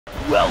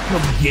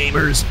Welcome,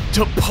 gamers,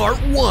 to part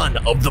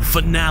 1 of the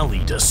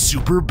finale to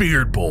Super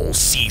Beard Bowl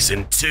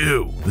Season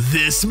 2.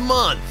 This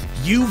month,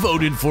 you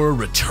voted for a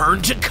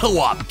return to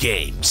co-op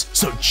games,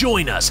 so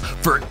join us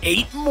for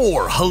 8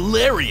 more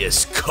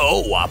hilarious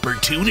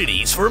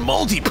co-opportunities for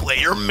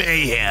multiplayer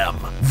mayhem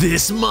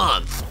this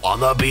month on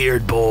the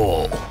Beard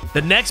Bowl.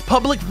 The next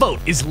public vote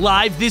is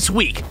live this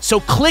week, so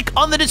click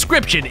on the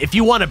description if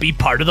you want to be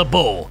part of the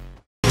bowl.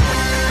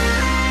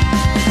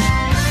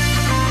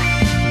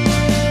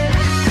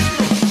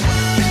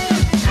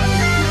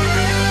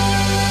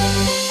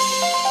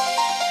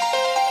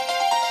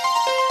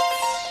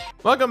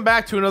 Welcome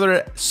back to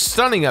another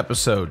stunning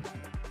episode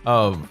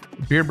of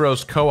Beard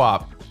Bros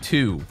Co-op 2.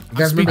 You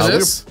guys remember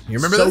this? You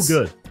remember this?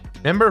 So good.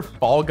 Remember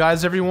Fall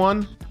Guys,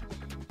 everyone?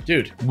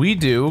 Dude. We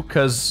do,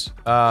 because,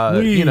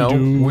 you know,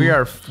 we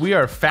are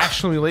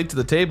factionally late to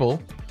the table.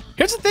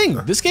 Here's the thing.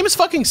 This game is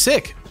fucking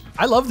sick.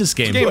 I love this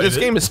game. This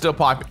game is still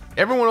popular.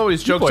 Everyone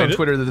always jokes on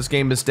Twitter that this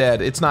game is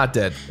dead. It's not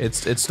dead.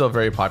 It's still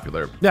very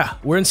popular. Yeah,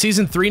 we're in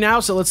Season 3 now,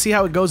 so let's see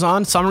how it goes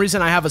on. Some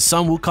reason I have a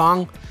Sun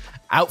Wukong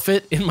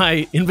outfit in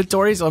my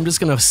inventory, so I'm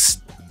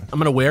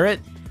gonna wear it.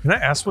 Can I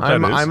ask what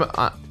that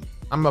is?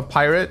 I'm a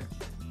pirate.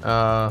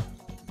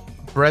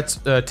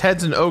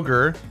 Ted's an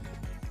ogre.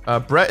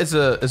 Brett is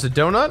a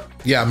donut.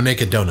 Yeah, I'm a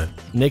naked donut.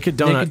 Naked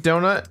donut. Naked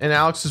donut, and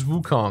Alex is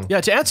Wukong. Yeah,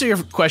 to answer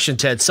your question,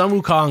 Ted, Sun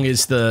Wukong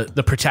is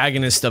the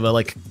protagonist of a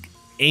like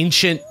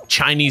ancient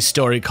Chinese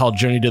story called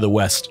Journey to the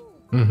West.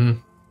 Mm-hmm.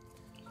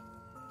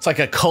 It's like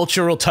a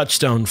cultural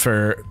touchstone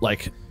for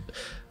like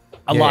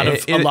a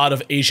lot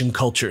of Asian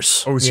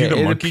cultures. Oh, is he the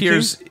Monkey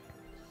King?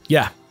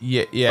 Yeah.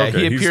 Yeah.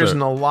 Okay, he appears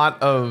in a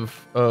lot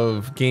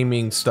of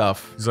gaming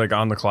stuff. He's like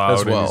on the cloud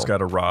as well. And he's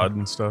got a rod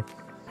and stuff.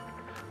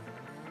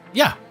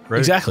 Yeah, right?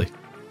 Exactly.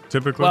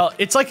 Typically. Well,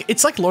 it's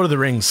like Lord of the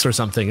Rings or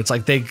something. It's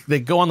like they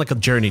go on like a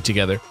journey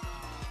together.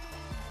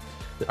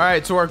 All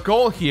right, so our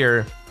goal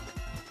here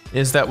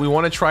is that we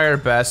want to try our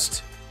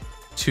best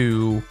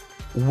to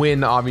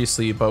win,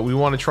 obviously, but we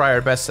want to try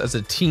our best as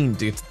a team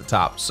to get to the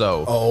top.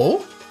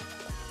 So,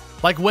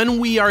 like when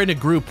we are in a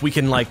group, we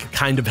can like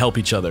kind of help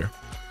each other.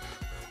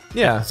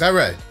 Yeah, is that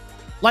right?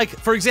 Like,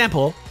 for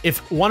example,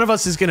 if one of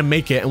us is gonna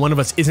make it and one of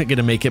us isn't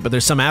gonna make it, but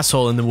there's some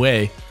asshole in the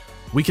way,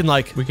 we can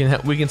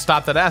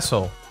stop that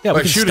asshole. Yeah, by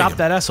we can shooting stop him.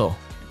 that asshole.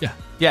 Yeah,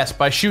 Yes,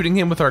 by shooting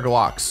him with our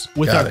Glocks.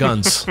 with our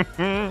guns.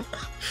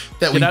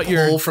 That we Without pull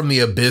your- from the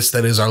abyss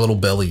that is our little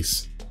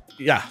bellies.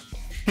 Yeah,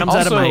 comes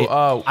out of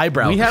my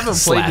eyebrow. We haven't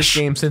played this slash.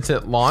 game since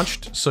it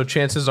launched, so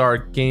chances are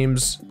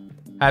games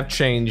have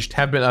changed,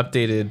 have been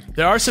updated.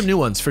 There are some new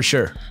ones for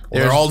sure.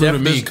 Well, they're all new to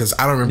me because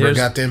I don't remember a there's-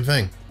 goddamn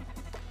thing.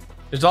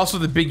 There's also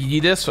the big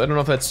Yeetus. I don't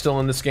know if that's still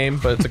in this game,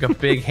 but it's like a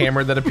big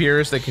hammer that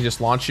appears that can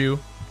just launch you.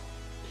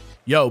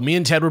 Yo, me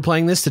and Ted were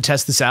playing this to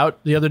test this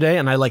out the other day,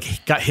 and I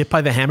like got hit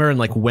by the hammer and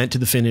like went to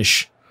the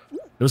finish.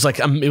 It was like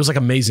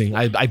amazing.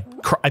 I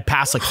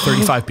passed like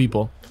 35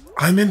 people.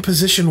 I'm in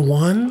position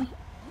 1.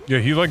 yeah,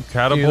 he like Dude, look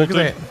catapulted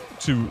at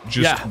to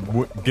just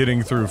Yeah.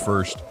 getting through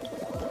first.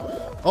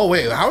 Oh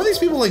wait, how are these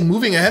people like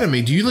moving ahead of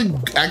me? Do you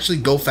like actually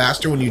go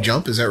faster when you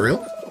jump? Is that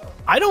real?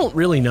 I don't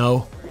really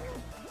know,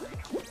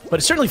 but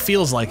it certainly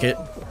feels like it.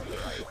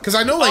 Because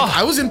I know like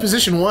I was in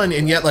position 1,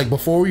 and yet like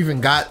before we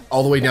even got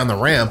all the way down the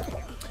ramp,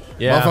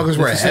 motherfuckers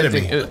were ahead of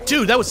me.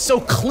 Dude, that was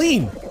so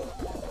clean.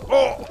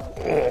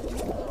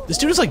 This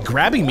dude is like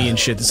grabbing me and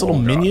shit. This little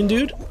minion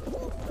dude.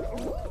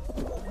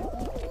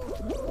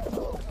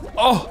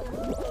 Oh,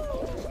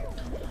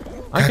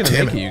 I can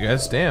damn make it. it, you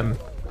guys. Damn.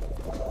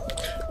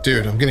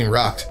 Dude, I'm getting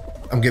rocked.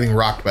 I'm getting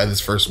rocked by this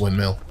first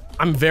windmill.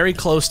 I'm very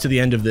close to the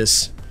end of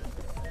this.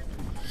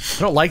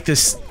 I don't like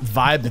this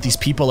vibe that these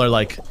people are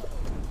like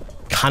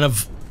kind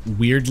of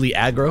weirdly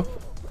aggro.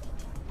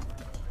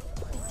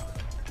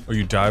 Oh,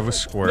 you dive with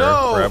square,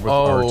 No! grab with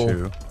Oh.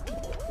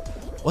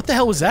 R2. What the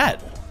hell was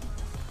that?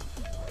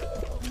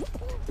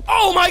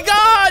 Oh my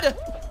god!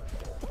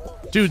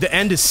 Dude, the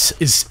end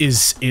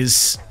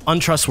is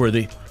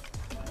untrustworthy.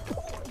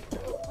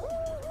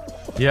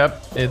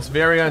 Yep, it's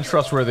very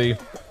untrustworthy.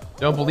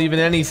 Don't believe in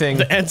anything.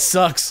 The end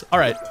sucks. All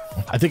right,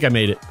 I think I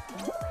made it.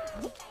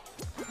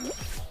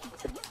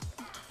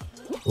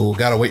 Oh,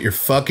 gotta wait your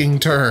fucking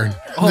turn.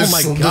 Oh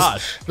my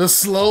God. The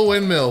slow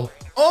windmill.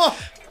 Oh!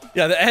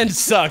 Yeah, the end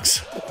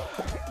sucks.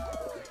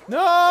 No!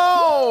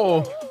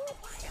 All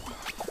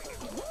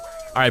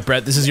right,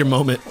 Brett, this is your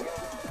moment.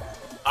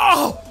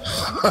 Oh!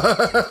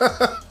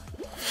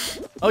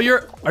 Oh,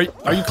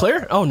 are you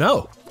clear? Oh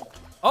no.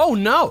 Oh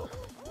no.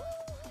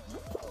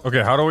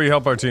 Okay, how do we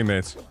help our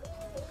teammates?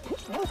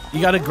 You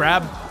gotta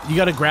grab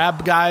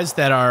guys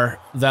that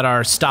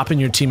are stopping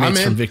your I'm teammates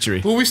in. from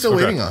victory. Who are we still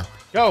waiting on?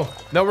 Go.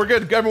 No, we're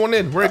good. Everyone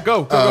in. We're at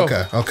go. Go,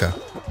 go. Okay.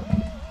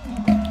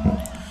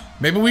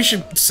 Maybe we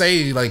should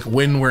say like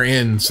when we're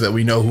in so that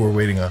we know who we're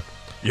waiting on.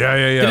 Yeah.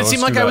 Did it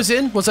seem like I was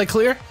in? Was I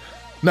clear?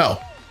 No.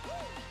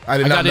 I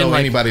did I not got in, know like-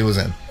 anybody was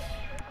in.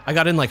 I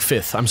got in like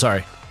 5th. I'm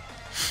sorry.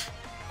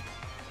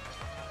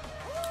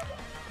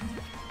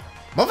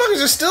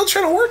 Motherfuckers are still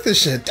trying to work this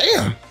shit.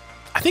 Damn.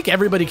 I think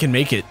everybody can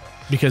make it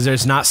because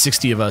there's not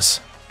 60 of us.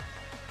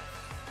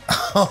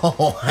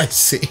 Oh, I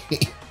see.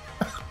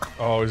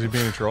 Oh, is he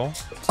being a troll?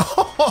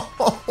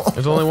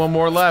 There's only one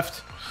more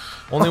left.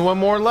 Only one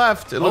more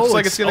left. It looks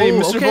like it's gonna be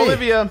Mr.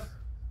 Bolivia.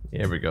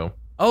 Here we go.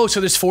 Oh, so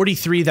there's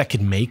 43 that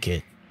could make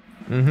it.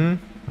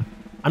 Mm-hmm.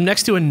 I'm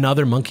next to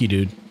another monkey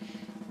dude.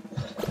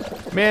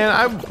 Man,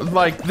 I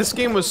like this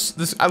game was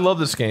this. I love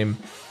this game.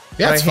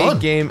 Yeah, it's fun.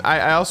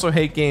 I also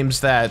hate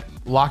games that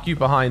lock you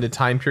behind a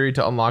time period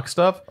to unlock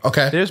stuff.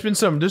 Okay. There's been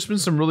some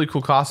really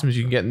cool costumes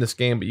you can get in this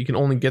game, but you can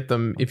only get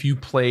them if you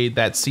played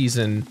that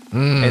season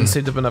and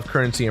saved up enough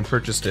currency and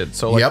purchased it.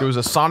 So like there was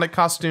a Sonic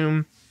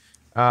costume.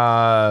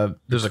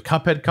 There's a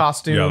Cuphead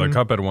costume. Yeah, the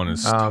Cuphead one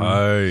is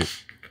tight.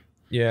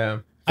 Yeah.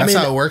 That's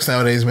how it works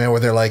nowadays, man, where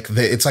they're like,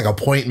 it's like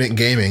appointment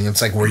gaming.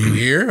 It's like, were you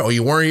here? Oh,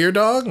 you weren't here,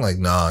 dog? Like,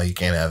 nah, you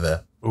can't have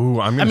that. Ooh,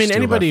 I'm gonna steal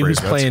anybody that who's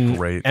phrase. playing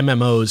great.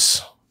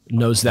 MMOs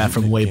knows that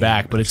from way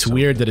back, but it's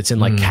weird that it's in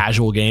like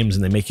casual games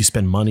and they make you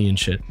spend money and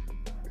shit.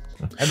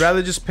 I'd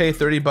rather just pay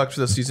 $30 for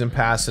the season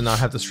pass and not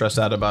have to stress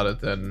out about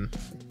it than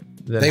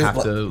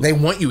have to. They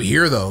want you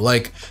here though,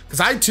 like, because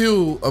I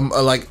too,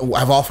 like,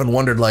 I've often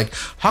wondered, like,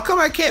 how come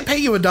I can't pay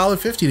you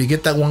 $1.50 to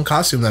get that one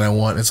costume that I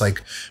want? It's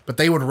like, but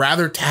they would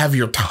rather have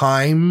your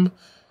time.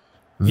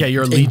 Yeah,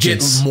 your And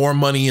allegiance. get more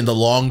money in the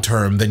long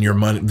term than your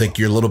money, like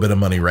your little bit of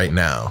money right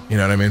now. You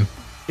know what I mean?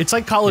 It's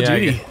like Call of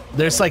Duty.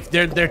 There's like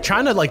they're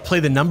trying to like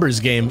play the numbers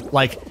game.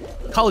 Like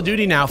Call of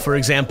Duty now, for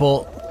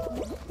example,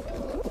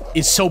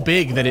 is so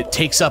big that it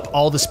takes up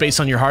all the space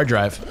on your hard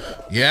drive.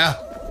 Yeah,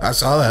 I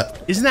saw that.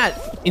 Isn't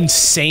that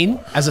insane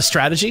as a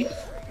strategy?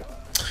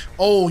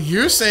 Oh,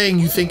 you're saying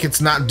you think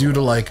it's not due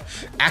to like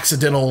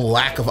accidental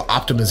lack of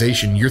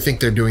optimization. You think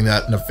they're doing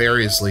that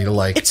nefariously to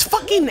like... It's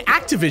fucking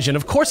Activision.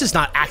 Of course it's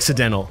not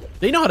accidental.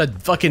 They know how to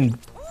fucking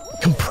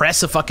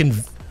compress a fucking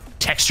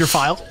texture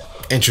file.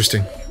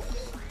 Interesting.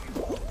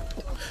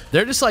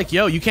 They're just like,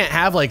 yo, you can't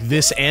have like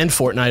this and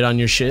Fortnite on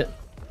your shit.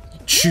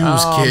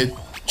 Choose, kid.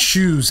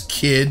 Choose,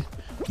 kid.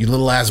 You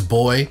little ass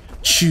boy.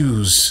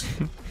 Choose.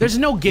 There's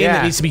no game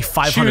that needs to be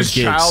 500 Choose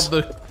gigs. child,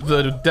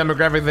 the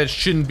demographic that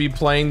shouldn't be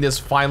playing this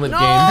violent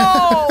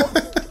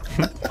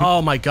game.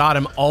 Oh my god,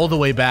 I'm all the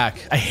way back.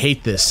 I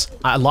hate this.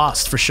 I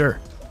lost for sure.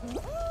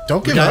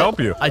 Don't give I can up. help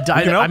you. I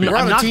died. We're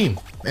on a team,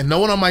 and no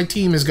one on my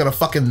team is gonna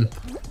fucking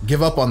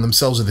give up on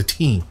themselves or the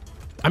team.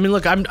 I mean,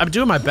 look, I'm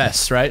doing my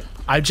best, right?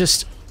 I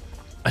just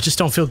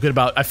don't feel good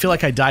about. I feel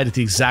like I died at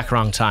the exact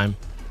wrong time.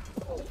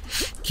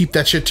 Keep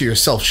that shit to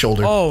yourself,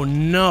 shoulder. Oh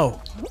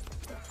no.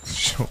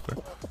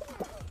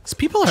 These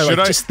people are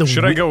like just the.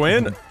 Should I go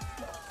in?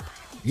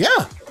 Yeah.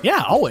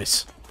 Yeah,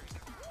 always.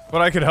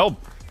 But I could help.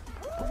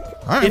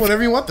 All right,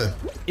 whatever you want then.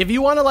 If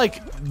you want to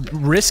like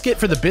risk it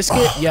for the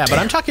biscuit, yeah. But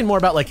I'm talking more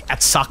about like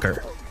at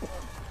soccer.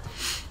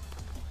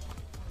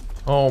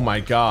 Oh my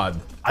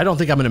god. I don't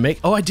think I'm gonna make.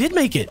 Oh, I did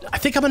make it. I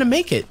think I'm gonna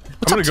make it.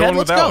 What's I'm up, gonna go Ted? in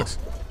with Let's Alex.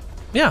 go.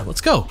 Yeah,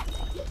 let's go.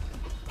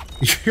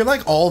 You're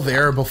like all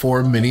there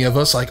before many of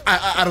us. Like,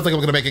 I don't think I'm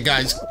gonna make it,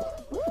 guys.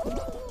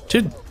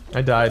 Dude,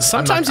 I died.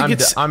 Sometimes it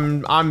gets-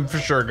 I'm for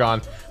sure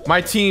gone. My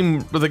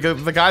team,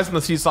 the guys on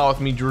the seesaw with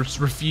me, just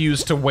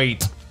refused to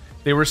wait.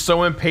 They were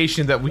so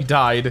impatient that we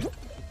died.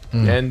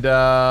 And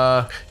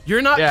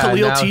you're not yeah,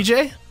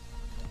 KhalilTJ?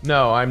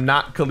 no, I'm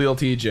not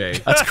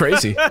KhalilTJ. That's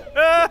crazy.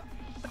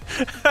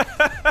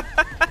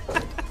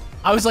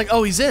 I was like,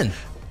 oh, he's in.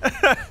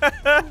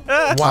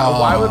 Wow,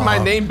 why would my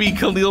name be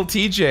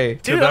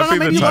KhalilTJ? Dude, Could that I don't know, be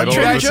maybe the you like title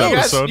Trader of this Joe's.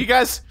 episode? You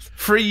guys,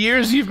 for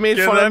years you've made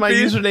Can fun that of my be?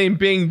 username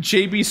being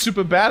JB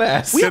Super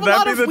Badass. We have Could a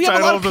lot that of be the we have a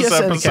title lot of of this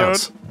PSN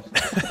episode?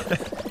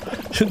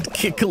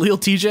 accounts.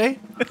 KhalilTJ?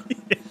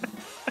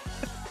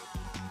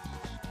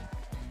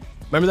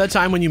 Remember that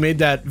time when you made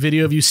that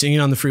video of you singing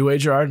on the freeway,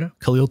 Gerard?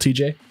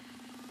 KhalilTJ?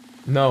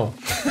 No.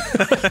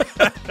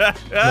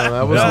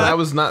 No, that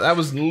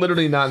was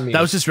literally not me.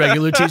 That was just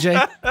regular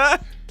TJ?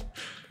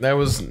 That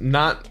was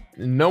not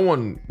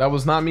that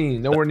was not me.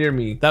 Nowhere near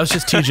me. That was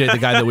just TJ, the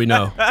guy that we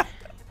know.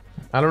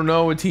 I don't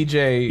know a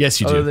TJ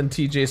Yes, you other do. than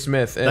TJ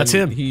Smith. And That's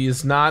him. He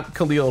is not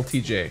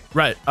KhalilTJ.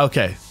 Right,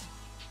 okay.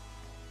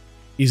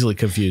 Easily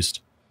confused.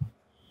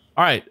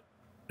 All right,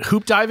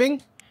 hoop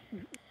diving?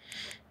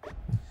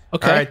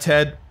 Okay. All right,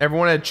 Ted.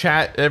 Everyone at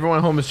chat, everyone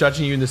at home is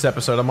judging you in this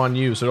episode. I'm on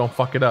you, so don't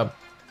fuck it up.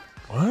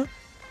 What?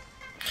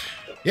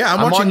 Yeah,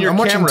 I'm on your I'm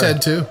watching camera.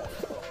 Ted too.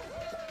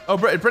 Oh,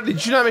 Brett,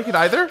 did you not make it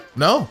either?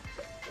 No.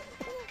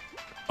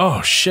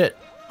 Oh, shit.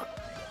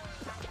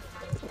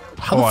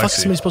 How the I fuck is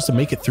see. somebody supposed to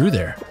make it through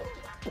there?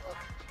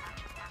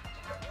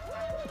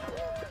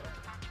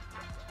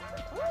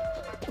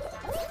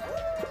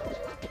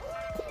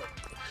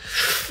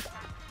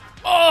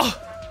 Oh!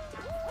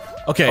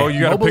 Okay. Oh, you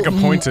gotta pick a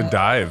point to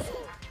dive.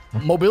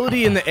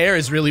 Mobility in the air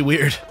is really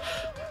weird.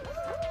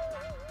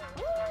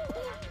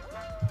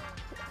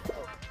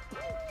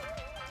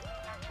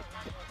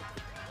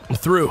 I'm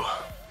through.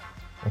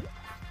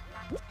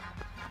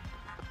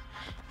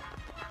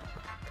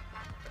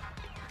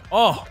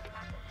 Oh.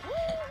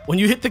 When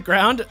you hit the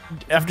ground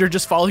after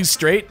just falling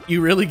straight,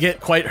 you really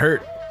get quite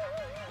hurt.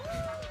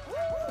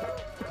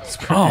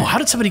 Oh, how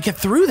did somebody get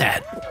through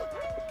that?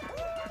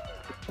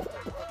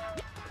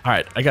 All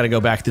right, I gotta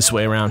go back this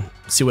way around.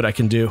 see what I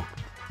can do.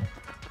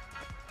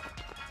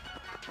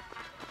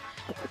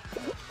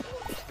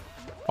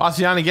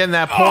 Fasciani getting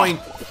that point.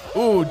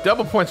 Ooh,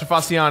 double points for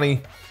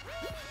Fasciani.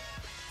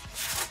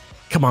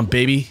 Come on,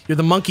 baby. You're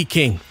the Monkey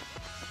King.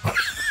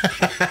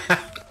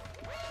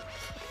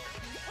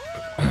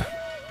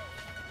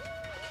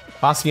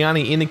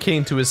 Fasciani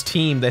indicating to his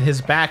team that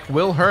his back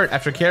will hurt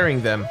after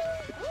carrying them.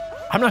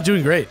 I'm not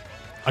doing great.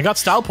 I got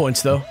style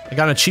points, though. I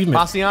got an achievement.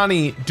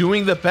 Fasciani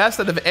doing the best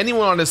out of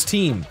anyone on his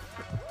team.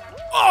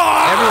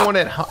 Everyone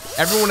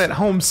at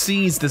home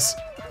sees this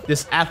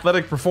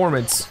athletic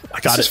performance. I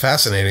got This is it.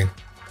 fascinating.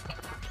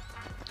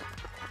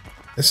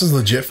 This is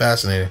legit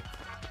fascinating.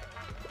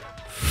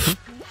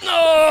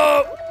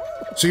 No!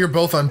 So you're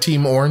both on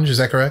Team Orange, is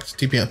that correct?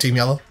 Team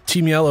Yellow?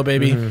 Team Yellow,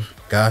 baby.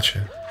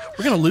 Gotcha.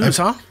 We're gonna lose,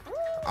 huh?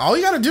 All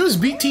you gotta do is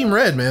beat Team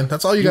Red, man.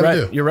 That's all you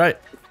gotta do. You're right.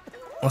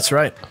 That's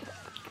right.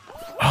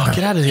 Oh,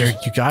 get out of here,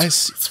 you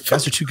guys. You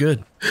guys are too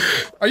good.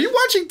 Are you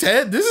watching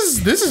Ted?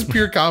 This is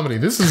pure comedy.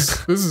 This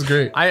is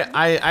great.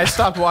 I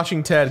stopped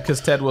watching Ted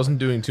because Ted wasn't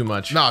doing too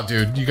much. Nah,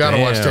 dude, you gotta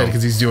watch Ted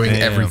because he's doing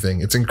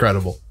everything. It's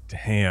incredible.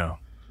 Damn.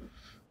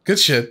 Good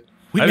shit.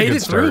 We Had a made good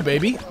it through, start.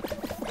 baby.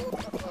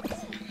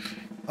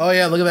 Oh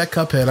yeah, look at that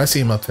Cuphead. I see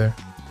him up there.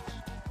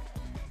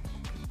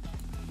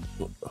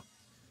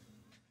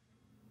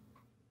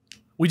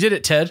 We did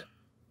it, Ted.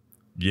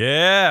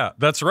 Yeah,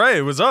 that's right.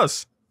 It was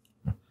us.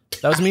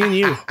 That was me and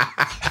you.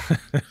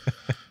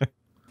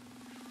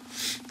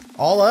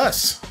 All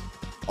us.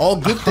 All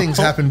good things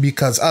happen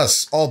because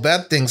us. All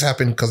bad things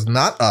happen because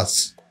not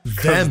us.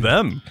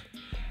 Them.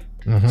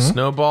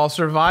 Snowball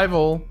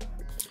survival.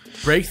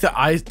 Break the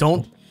ice.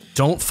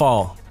 Don't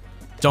fall.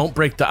 Don't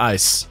break the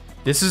ice.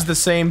 This is the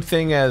same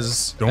thing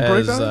as Don't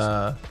break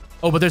ice?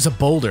 Oh, but there's a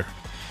boulder.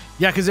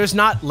 Yeah, because there's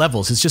not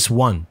levels. It's just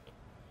one.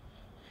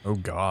 Oh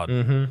God.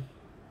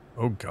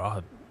 Oh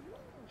God.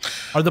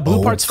 Are the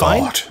blue parts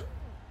fine?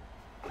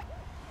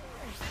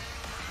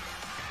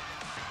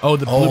 Oh,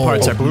 the blue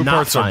parts are Blue not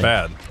parts fine. are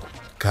bad.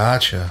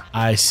 Gotcha.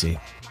 I see.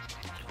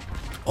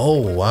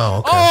 Oh wow.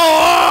 Okay.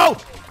 Oh!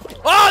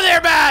 Oh, they're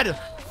bad!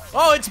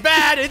 Oh, it's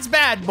bad. It's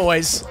bad,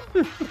 boys.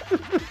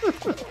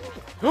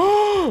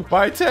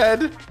 Bye,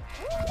 Ted.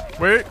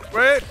 Wait.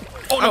 Oh,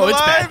 Oh,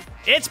 it's bad.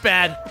 It's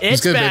bad.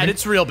 It's good, bad. baby.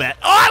 It's real bad.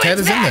 Oh, Ted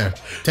it's is in bad.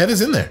 there. Ted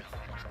is in there.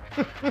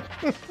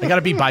 I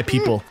gotta be by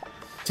people.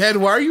 Ted,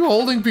 why are you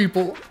holding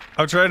people?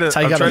 I'm trying to how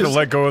you gotta-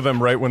 let go of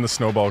them right when the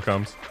snowball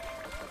comes.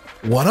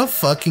 What a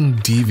fucking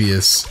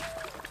devious.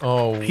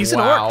 Oh, He's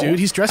wow. an orc, dude.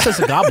 He's dressed as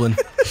a goblin.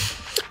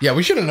 Yeah,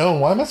 we should have known.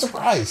 Why am I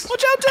surprised?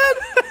 Watch out, Ted!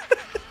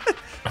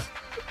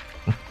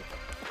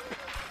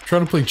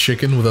 Trying to play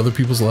chicken with other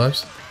people's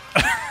lives?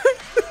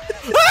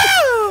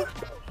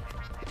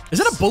 Is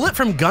that a bullet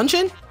from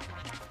Gungeon?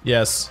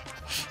 Yes.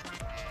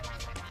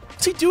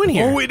 What's he doing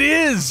here? Oh, it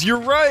is. You're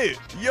right.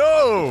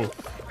 Yo.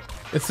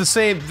 It's the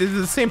same. They're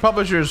the same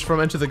publishers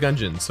from Enter the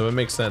Gungeon, so it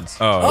makes sense.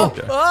 Oh,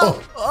 okay.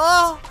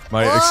 Oh,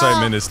 My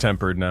excitement is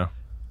tempered now.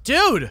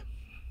 dude.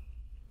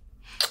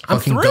 I'm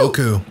Fucking through.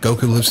 Goku.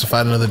 Goku lives to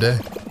fight another day.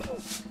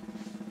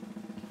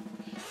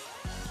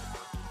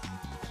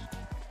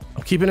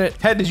 I'm keeping it.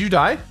 Ted, did you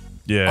die?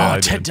 Yeah, Oh, I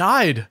Ted did.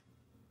 died.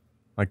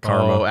 My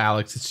karma. Oh,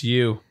 Alex, it's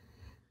you.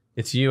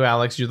 It's you,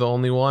 Alex. You're the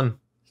only one.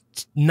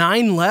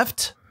 9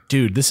 left?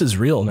 Dude, this is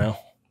real now.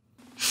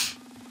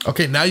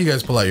 Okay, now you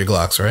guys pull out your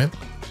Glocks, right?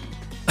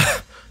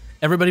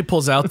 Everybody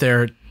pulls out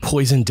their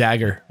poison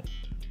dagger,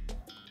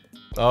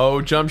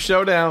 Oh, jump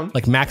showdown.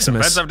 like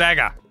Maximus. Defensive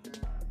dagger.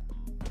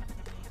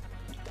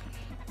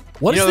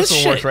 What You is know this this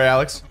one shit? works, right,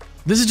 Alex?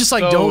 This is just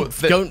like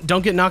So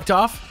don't get knocked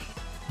off.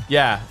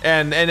 Yeah,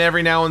 and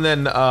every now and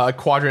then a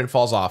quadrant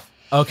falls off.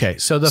 Okay,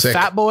 so the Sick.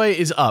 fat boy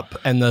is up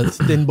and the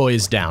thin boy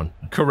is down.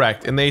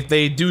 Correct, and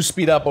they do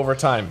speed up over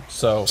time.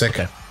 So Sick.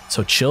 Okay,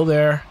 so chill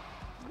there,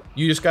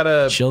 you just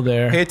gotta chill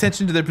there. pay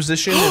attention to their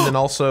position, and then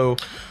also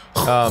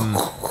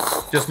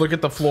just look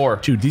at the floor.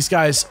 Dude, these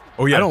guys.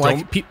 Oh, yeah, I don't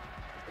don't- like.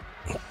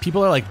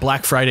 People are like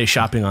Black Friday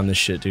shopping on this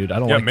shit, dude. I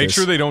don't Yeah, like make this.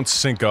 sure they don't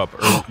sync up,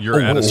 or you're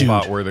at a dude.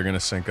 spot where they're gonna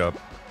sync up.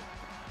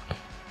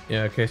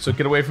 Yeah. Okay. So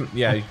get away from.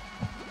 Yeah.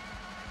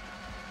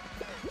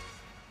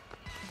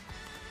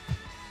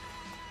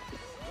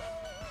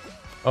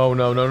 Oh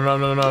no no no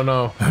no no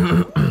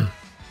no!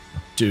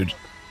 Dude.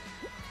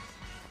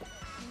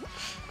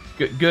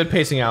 Good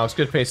pacing, Alex.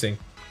 Good pacing.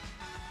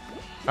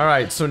 All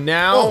right. So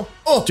now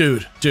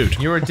Dude.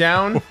 you are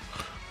down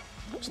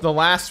to the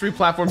last 3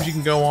 platforms you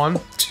can go on.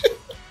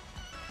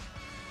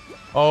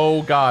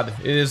 Oh God!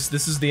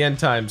 This is the end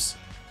times.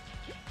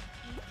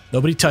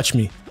 Nobody touch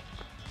me.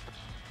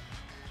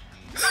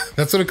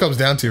 That's what it comes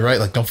down to, right?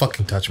 Like, don't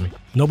fucking touch me.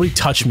 Nobody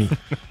touch me.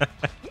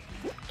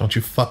 Don't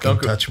you fucking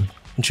Don't go- touch me.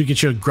 Don't you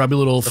get your grubby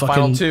little Final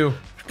fucking 2.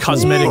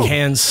 cosmetic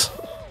hands.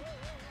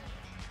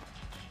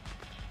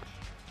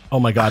 Oh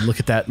my God, look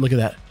at that. Look at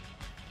that.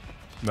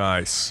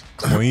 Nice,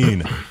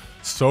 clean,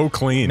 so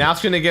clean. Now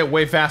it's gonna get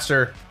way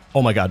faster.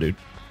 Oh my God, dude.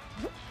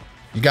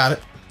 You got it.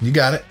 You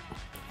got it.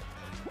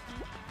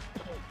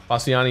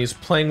 Bassiani is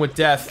playing with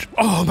death.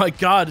 Oh my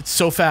God, it's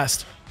so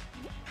fast.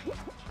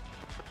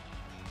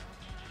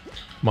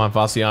 Come on,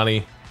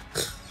 Fasciani.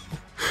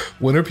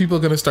 When are people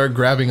gonna start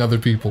grabbing other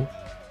people?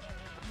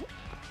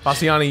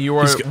 Fasciani, you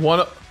are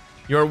one.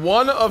 You're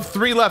one of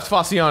 3 left,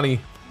 Fasciani.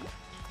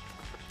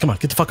 Come on,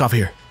 get the fuck off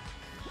here.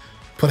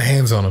 Put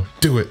hands on him.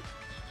 Do it.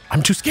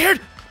 I'm too scared.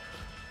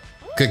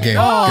 Good game.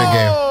 Good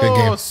game. Good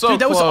game. So Dude,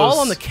 that was close. all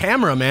on the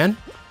camera, man.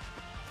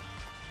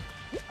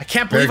 I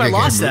can't Very believe I good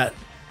lost game. that.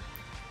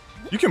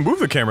 You can move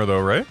the camera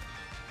though, right?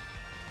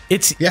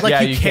 It's Yeah. like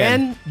Yeah, you you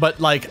can, but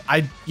like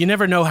you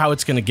never know how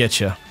it's gonna get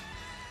you.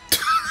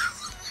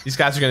 These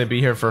guys are gonna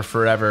be here for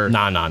forever.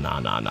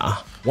 Nah.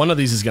 One of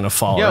these is gonna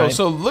fall. Yo, right?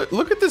 so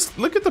look at this.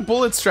 Look at the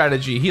bullet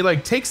strategy. He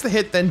like takes the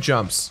hit, then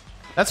jumps.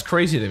 That's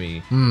crazy to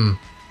me.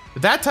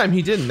 But that time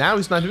he didn't. Now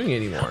he's not doing it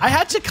anymore. I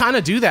had to kind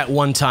of do that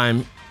one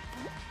time,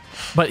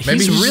 but Maybe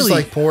he's he's really. just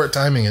like poor at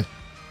timing it.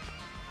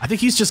 I think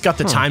he's just got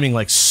the timing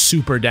like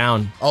super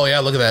down. Oh yeah,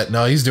 look at that.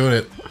 No, he's doing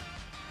it.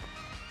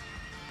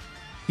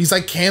 He's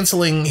like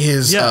canceling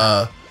his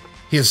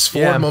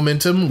forward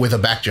momentum with a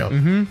back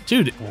jump.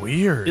 Dude,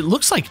 Weird. it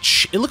looks like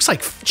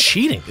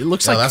cheating. It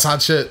looks No, like that's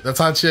hot shit. That's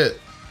hot shit.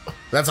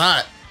 That's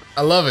hot.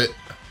 I love it.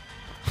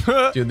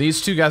 Dude,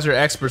 these 2 guys are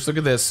experts. Look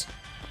at this.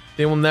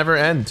 They will never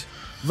end.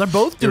 they're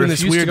both doing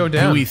this refuse to weird go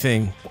down. gooey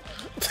thing.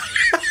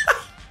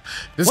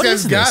 This What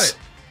guy's is got this?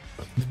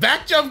 it.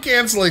 Back jump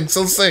canceling.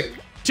 So sick.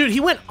 Dude, he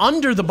went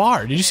under the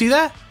bar. Did you see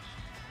that?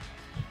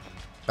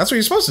 That's what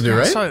you're supposed to do, I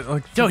right? saw it,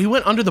 like, Yo, he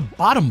went under the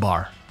bottom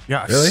bar.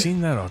 yeah, I've Really?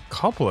 seen that a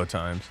couple of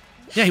times.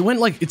 Yeah, he went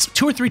like it's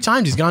 2 or 3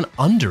 times. He's gone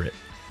under it.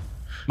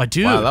 My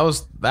dude, Wow,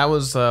 that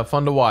was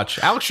fun to watch.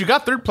 Alex, you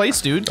got 3rd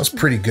place, dude. That's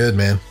pretty good,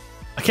 man.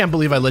 I can't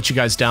believe I let you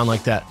guys down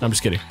like that. No, I'm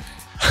just kidding.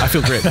 I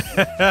feel great.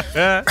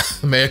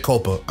 Mea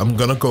culpa. I'm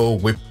gonna go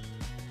whip.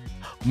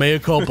 Mea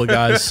culpa,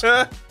 guys.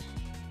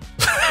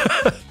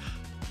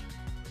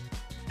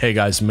 Hey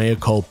guys, mea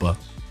culpa.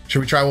 Should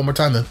we try one more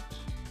time then?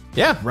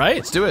 Yeah, Right?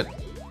 Let's do it.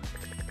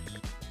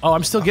 Oh,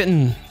 I'm still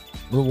getting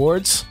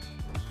rewards.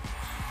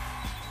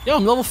 Yo,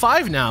 I'm level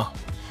 5 now.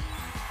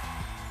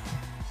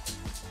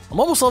 I'm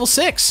almost level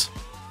 6.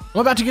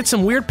 I'm about to get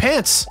some weird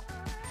pants.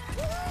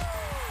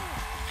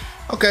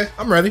 Okay,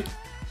 I'm ready.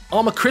 Oh,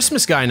 I'm a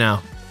Christmas guy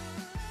now.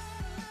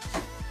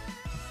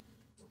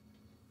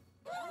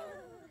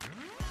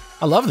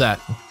 I love that.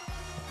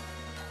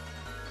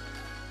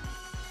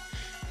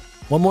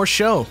 One more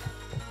show.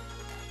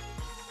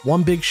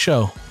 One big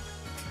show.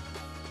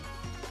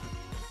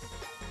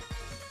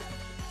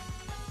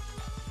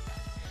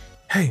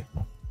 Hey,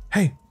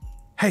 hey,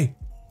 hey,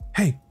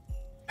 hey,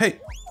 hey,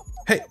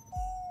 hey,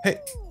 hey,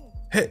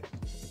 hey.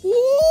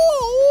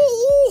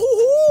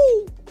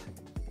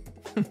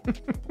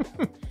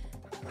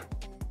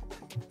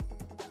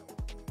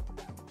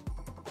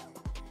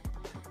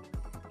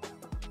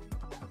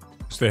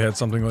 They had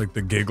something like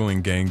the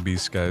giggling gang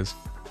beast guys.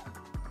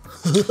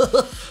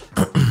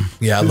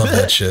 Yeah, I love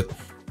that shit.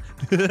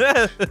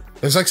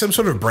 There's like some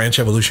sort of branch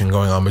evolution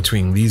going on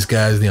between these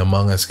guys, the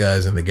Among Us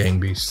guys, and the Gang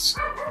Beasts.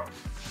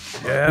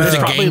 Yeah. With the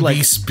probably Gang like-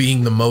 Beasts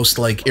being the most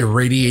like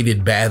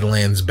irradiated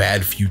Badlands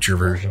bad future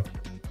version.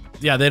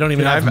 Yeah, they don't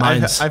even have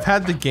minds. I've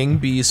had the Gang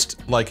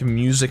Beast like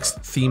music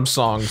theme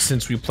song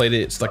since we played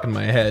it. It's stuck in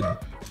my head.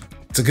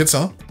 It's a good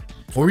song.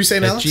 What were you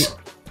saying, Alex?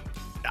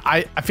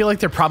 I feel like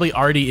there probably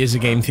already is a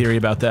game theory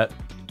about that.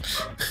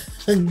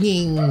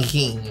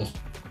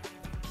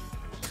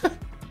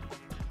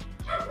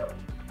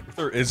 If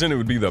there isn't, it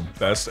would be the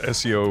best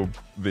SEO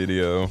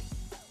video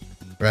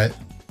Right?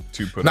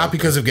 to put Not out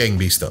because of Gang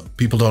Beasts, though.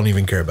 People don't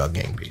even care about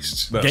Gang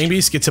Beasts. there. Gang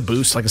Beast gets a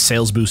boost, like a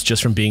sales boost,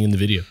 just from being in the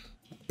video.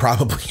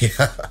 Probably,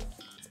 yeah.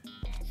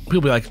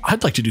 People be like,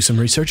 I'd like to do some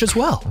research as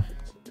well.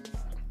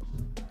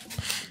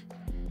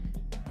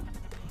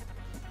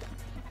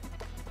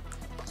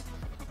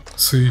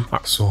 See,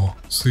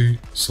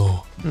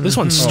 so. This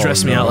one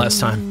stressed me out last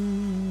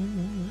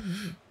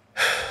time.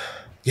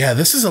 Yeah,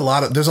 this is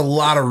there's a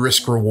lot of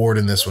risk reward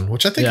in this one,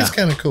 which I think Yeah. is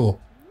kind of cool.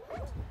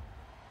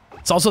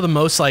 It's also the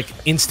most like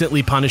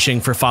instantly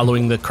punishing for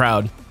following the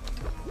crowd.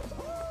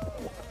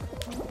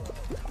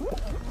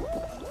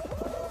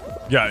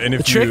 Yeah, and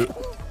if trick-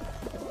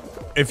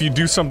 you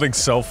do something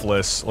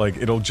selfless, like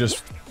it'll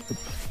just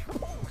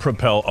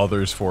propel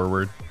others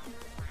forward.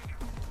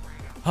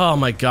 Oh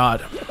my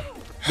god.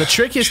 The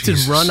trick is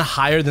Jesus. to run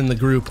higher than the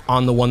group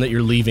on the one that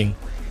you're leaving.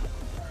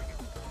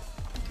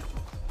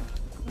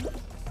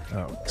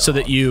 Oh, So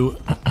that you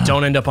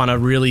don't end up on a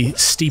really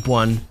steep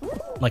one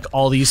like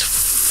all these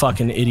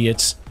fucking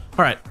idiots.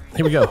 All right,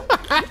 here we go.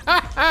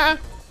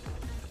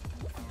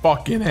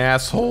 Fucking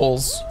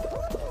assholes.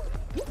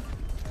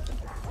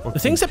 The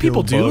things that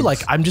people do, like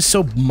I'm just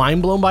so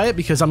mind blown by it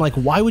because I'm like,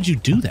 why would you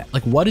do that?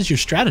 Like, what is your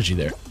strategy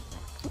there?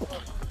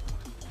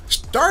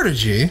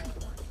 Strategy?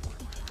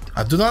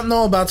 I do not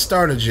know about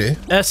strategy.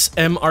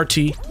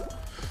 SMRT.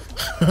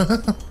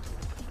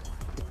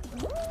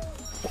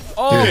 you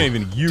can't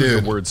even use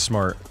dude. the word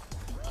smart.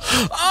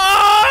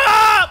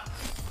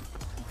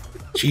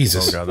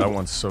 Jesus. Oh god, that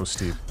one's so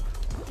steep.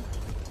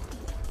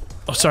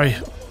 Oh, sorry.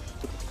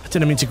 I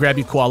didn't mean to grab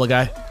you, koala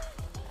guy.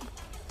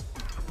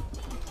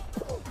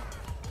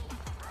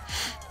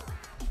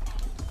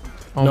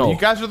 Oh, No. you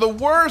guys are the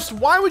worst.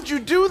 Why would you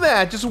do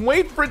that? Just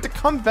wait for it to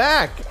come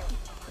back.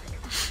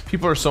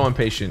 People are so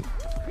impatient.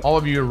 All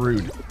of you are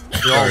rude.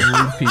 You're all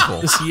rude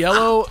people.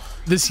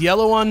 This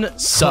yellow one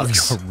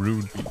sucks.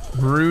 Rude.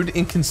 Rude,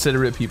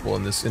 inconsiderate people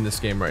in this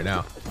game right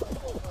now.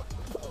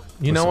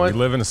 You know what? We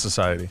live in a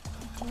society.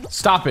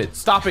 Stop it.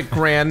 Stop it,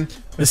 Gran.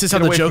 This is how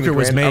Get the away from me, Joker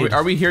was Gran. made.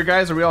 Are we here,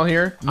 guys? Are we all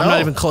here? I'm not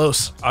even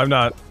close. I'm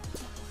not.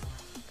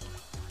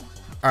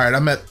 All right,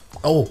 I'm at.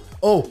 Oh,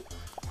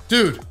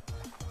 dude.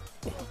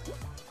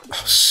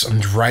 I'm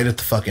right at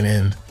the fucking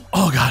end.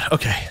 Oh god.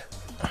 Okay.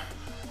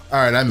 All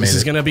right, I made This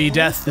is it. gonna be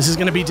death. This is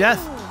gonna be death.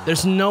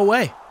 There's no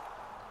way,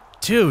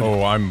 dude.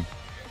 Oh, I'm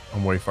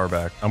way far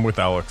back. I'm with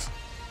Alex.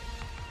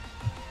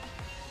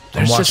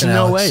 There's just watching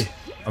no Alex. way.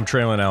 I'm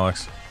trailing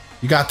Alex.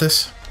 You got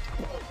this.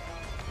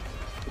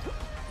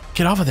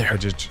 Get off of there.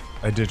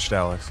 I ditched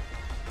Alex.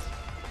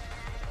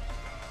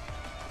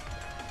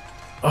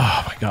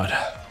 Oh my god.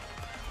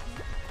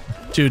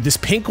 Dude, this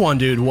pink one,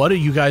 dude. What are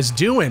you guys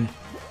doing?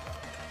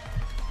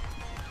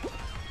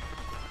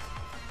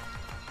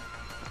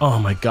 Oh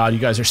my god, you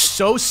guys are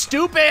so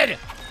stupid!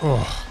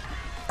 Oh.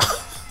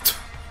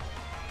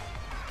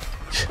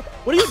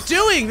 What are you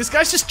doing? This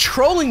guy's just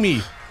trolling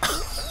me.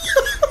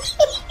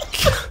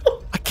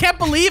 I can't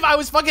believe I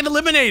was fucking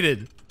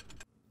eliminated.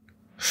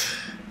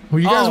 Were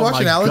you guys Oh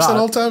watching my Alex God. that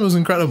whole time? It was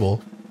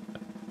incredible.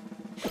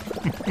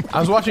 I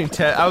was watching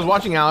Ted. I was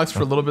watching Alex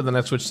for a little bit, then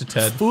I switched to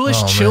Ted. Foolish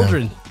Oh, man.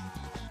 children.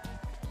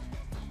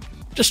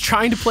 Just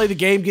trying to play the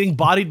game, getting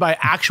bodied by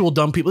actual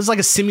dumb people. This is like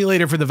a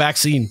simulator for the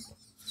vaccine.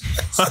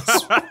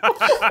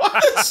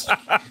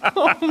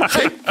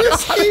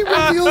 This game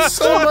reveals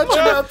so much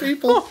about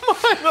people.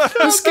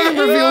 This game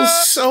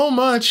reveals so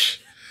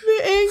much.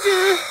 The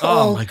anger.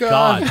 Oh, my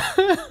god.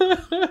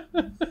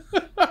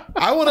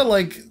 I want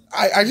to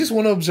I just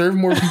want to observe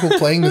more people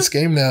playing this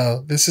game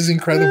now. This is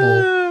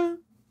incredible.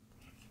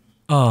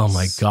 Oh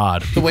my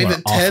god. The way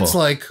People that are Ted's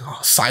awful. like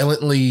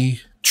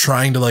tsilently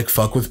trying to like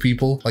fuck with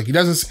people. Like he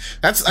doesn't.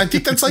 I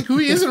think that's like who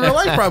he is in real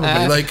life.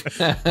 Probably. Like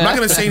I'm not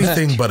gonna say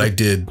anything, but I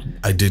did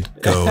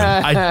go.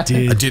 I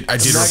did. I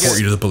did report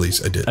you to the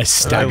police. I did. I I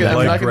stabbed I'm him. not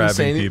like gonna say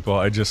grabbing any- people.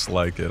 I just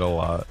like it a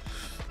lot.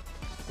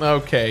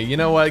 Okay, you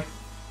know what?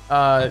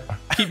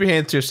 Keep your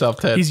hands to yourself,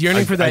 Ted. He's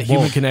yearning for that I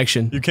human won't.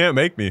 connection. You can't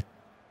make me.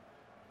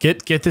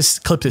 Get this,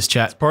 clip this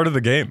chat. Part of the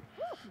game.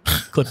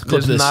 Clip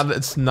There's this. not.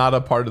 It's not a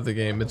part of the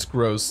game. It's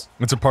gross.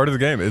 It's a part of the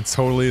game. It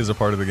totally is a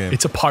part of the game.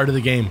 It's a part of the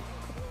game.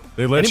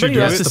 They let Anybody you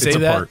do has it. to It's say a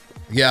that? part.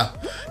 Yeah,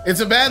 it's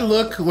a bad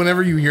look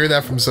whenever you hear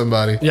that from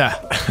somebody. Yeah.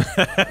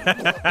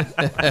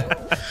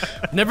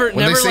 never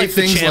they say like the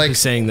things champ like- is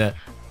saying that.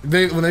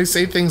 When they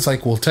say things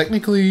like, "Well,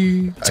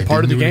 technically, It's a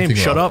part of the game.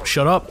 Shut up.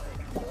 Shut up.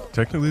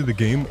 Technically, the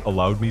game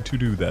allowed me to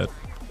do that.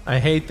 I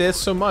hate this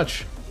so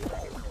much.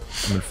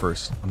 I'm in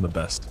first. I'm the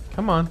best.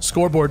 Come on.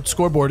 Scoreboard.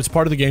 Scoreboard. It's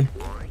part of the game.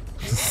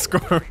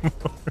 Score.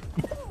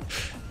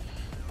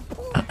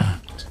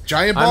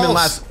 Giant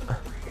balls.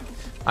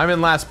 I'm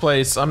in last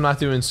place. I'm not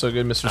doing so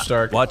good, Mr.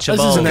 Stark. Watch This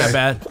isn't that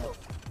bad.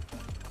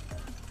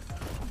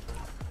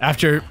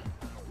 After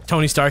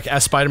Tony Stark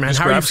as Spider-Man, Just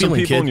how are you grab some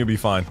feeling, people and kid? you'll be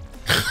fine.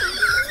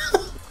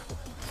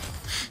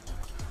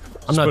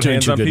 I'm not Put doing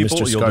hands too on good, people,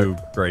 Mr. you'll Stark. do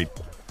great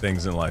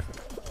things in life.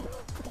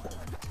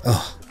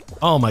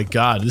 Oh my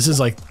god, this is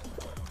like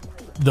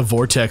the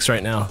vortex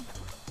right now.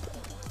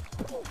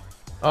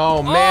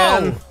 Oh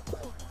man.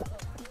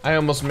 I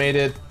almost made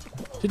it.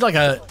 Did like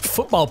a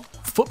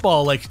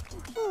football like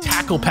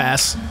tackle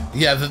pass.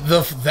 Yeah,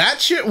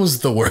 that shit was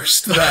the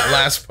worst. That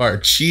last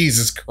part.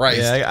 Jesus Christ.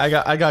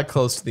 Yeah, I got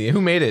close to the.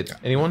 Who made it?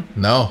 Anyone?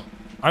 No.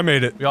 I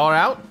made it. We all are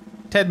out.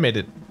 Ted made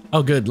it.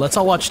 Oh good, let's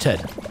all watch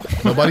Ted.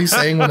 Nobody's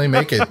saying when they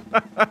make it.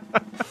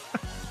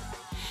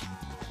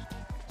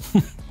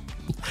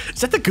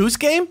 Is that the goose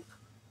game?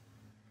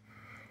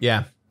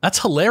 Yeah. That's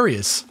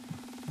hilarious.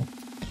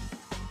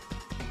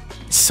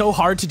 It's so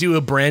hard to do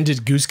a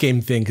branded goose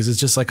game thing because it's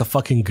just like a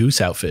fucking goose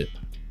outfit.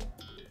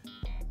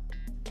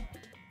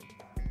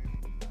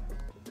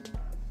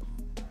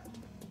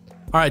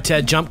 All right,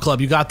 Ted, Jump Club,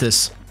 you got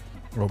this.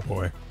 Oh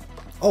boy.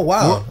 Oh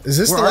wow. Is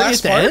this We're the already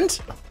last at the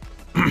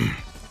part? end?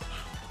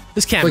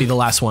 This can't be Wait. the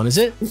last one, is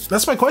it?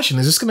 That's my question.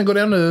 Is this going to go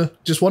down to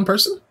just one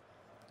person?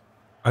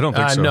 I don't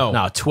think so. No.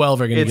 No, 12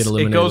 are going to get It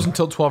eliminated. goes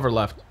until 12 are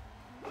left.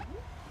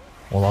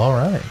 Well, all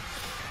right.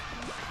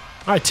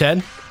 All right,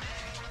 Ted.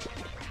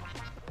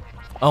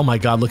 Oh my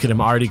god, look at him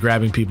already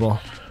grabbing people.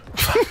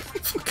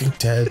 Fucking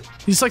Ted.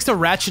 He just likes to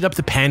ratchet up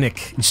the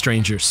panic in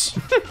strangers.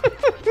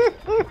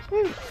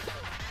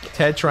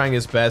 Ted trying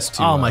his best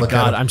to. Oh my Look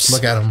god, at him.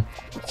 Look at him.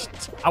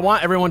 I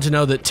want everyone to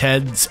know that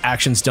Ted's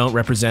actions don't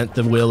represent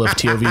the will of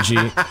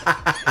TOVG.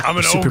 I'm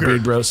an Super ogre.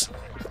 Beard Bros.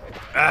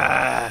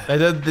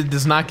 That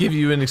does not give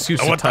you an excuse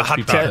to want the touch hot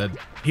people, Ted. Ted.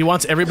 He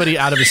wants everybody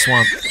out of his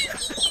swamp.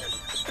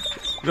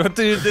 What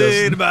do you do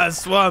in my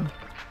swamp?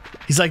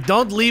 He's like,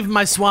 don't leave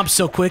my swamp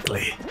so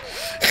quickly.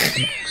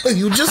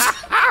 You just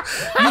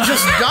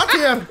got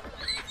here.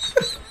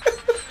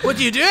 What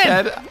are you doing?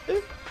 Ted.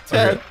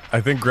 Ted.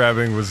 I think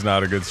grabbing was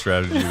not a good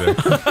strategy there.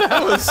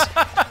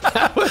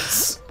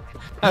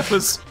 That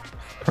was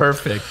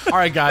perfect. All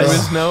right, guys. There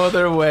was no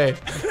other way.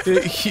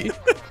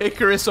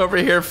 Icarus over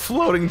here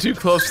floating too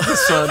close to the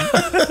sun.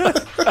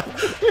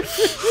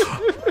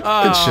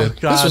 Good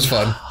shit. God. This was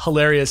fun.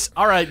 Hilarious.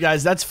 All right,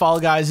 guys. That's Fall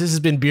Guys. This has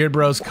been Beard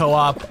Bros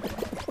Co-op.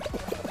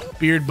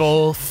 Beard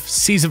Bowl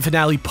season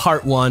finale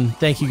part 1.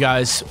 Thank you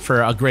guys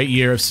for a great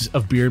year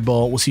of Beard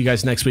Bowl. We'll see you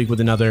guys next week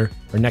with another,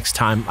 or next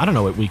time. I don't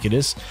know what week it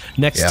is.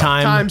 Next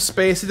time. Time,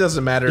 space, it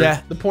doesn't matter.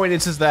 Yeah. The point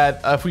is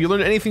that if we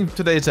learn anything from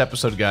today's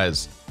episode,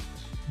 guys,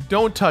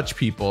 don't touch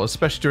people,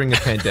 especially during a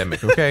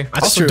pandemic, okay?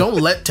 Also,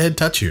 don't let Ted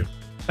touch you.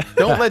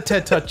 Don't let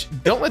Ted touch.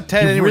 Don't let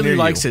Ted He anywhere really near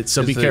likes you. it,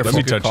 so be It's a careful. Let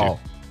me good touch you. call.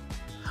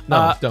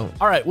 No, don't.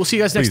 All right, we'll see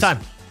you guys next Please. time.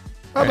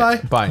 Bye-bye.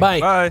 Bye. Bye.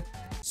 Bye.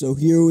 So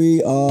here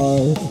we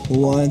are,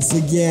 once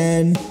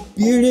again.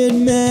 Bearded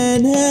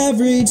men have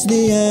reached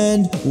the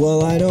end.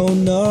 Well, I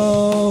don't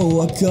know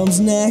what comes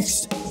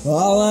next.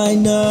 All I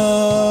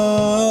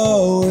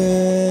know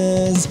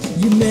is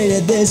you made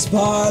it this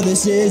far,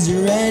 this is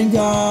your end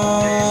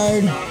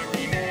card.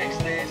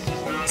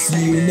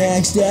 See you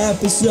next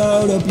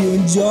episode, hope you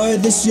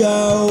enjoyed the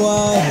show.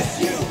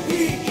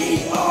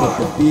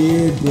 The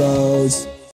Beard Bros.